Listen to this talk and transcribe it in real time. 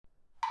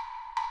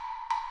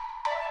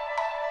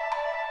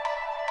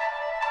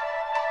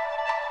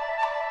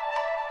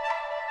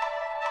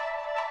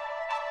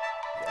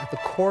the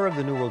core of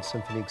the New World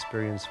Symphony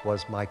experience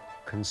was my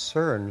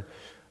concern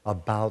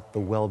about the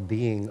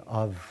well-being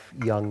of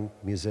young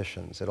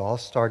musicians. It all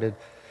started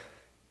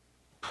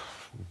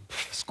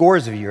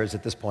scores of years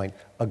at this point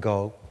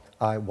ago,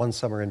 one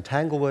summer in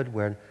Tanglewood,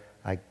 where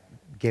I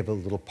gave a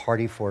little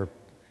party for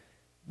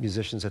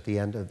musicians at the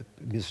end of the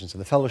musicians in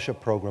the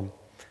fellowship program.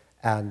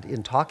 And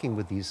in talking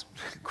with these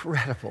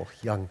incredible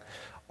young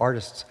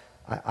artists,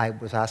 I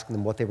was asking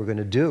them what they were going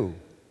to do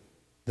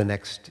the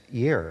next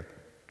year.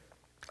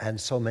 And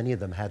so many of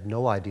them had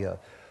no idea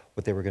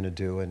what they were going to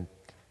do. And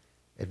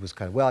it was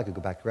kind of, well, I could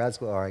go back to grad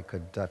school, or I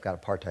could, I've got a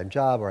part-time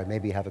job, or I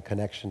maybe have a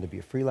connection to be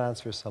a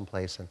freelancer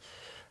someplace. And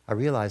I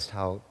realized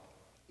how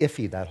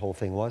iffy that whole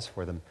thing was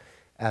for them,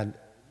 and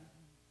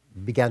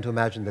began to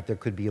imagine that there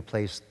could be a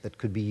place that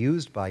could be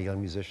used by young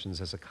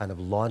musicians as a kind of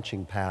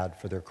launching pad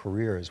for their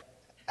careers.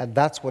 And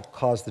that's what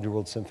caused the New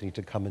World Symphony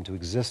to come into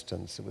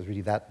existence. It was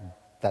really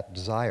that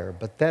desire.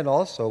 But then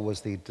also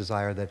was the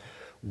desire that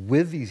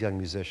with these young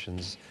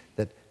musicians,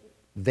 that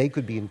they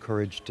could be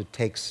encouraged to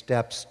take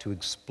steps to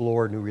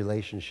explore new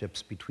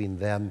relationships between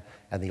them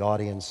and the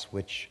audience,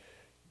 which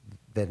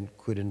then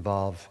could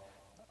involve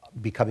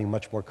becoming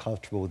much more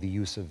comfortable with the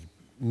use of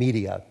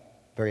media,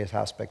 various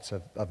aspects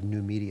of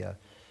new media.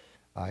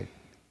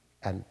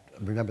 And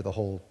remember, the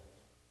whole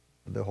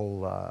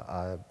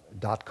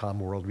dot-com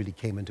world really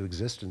came into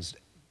existence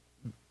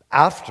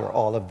after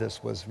all of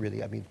this was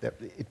really, I mean,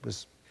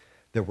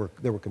 there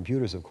were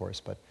computers, of course,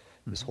 but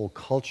this whole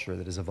culture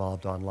that has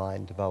evolved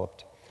online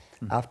developed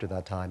after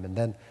that time. And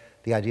then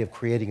the idea of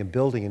creating a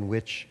building in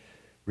which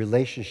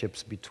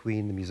relationships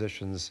between the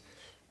musicians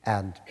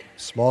and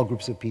small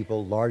groups of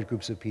people, large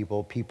groups of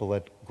people, people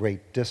at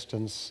great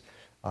distance,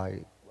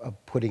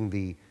 putting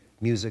the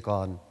music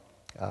on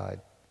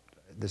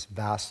this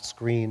vast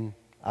screen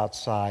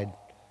outside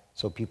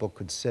so people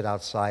could sit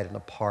outside in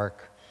a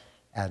park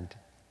and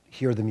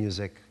hear the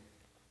music,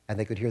 and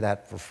they could hear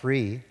that for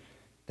free.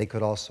 They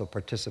could also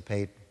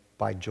participate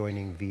by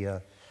joining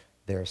via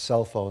their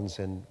cell phones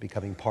and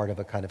becoming part of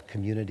a kind of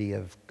community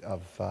of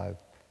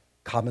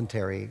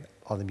commentary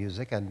on the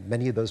music. And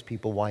many of those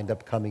people wind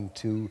up coming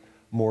to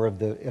more of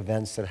the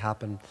events that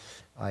happen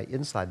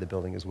inside the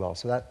building as well.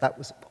 So that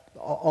was,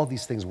 all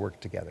these things work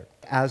together.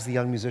 As the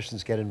young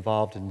musicians get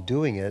involved in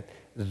doing it,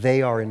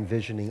 they are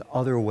envisioning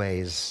other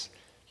ways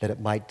that it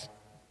might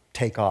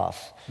take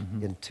off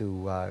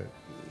into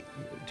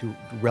to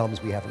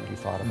realms we haven't really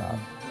thought about.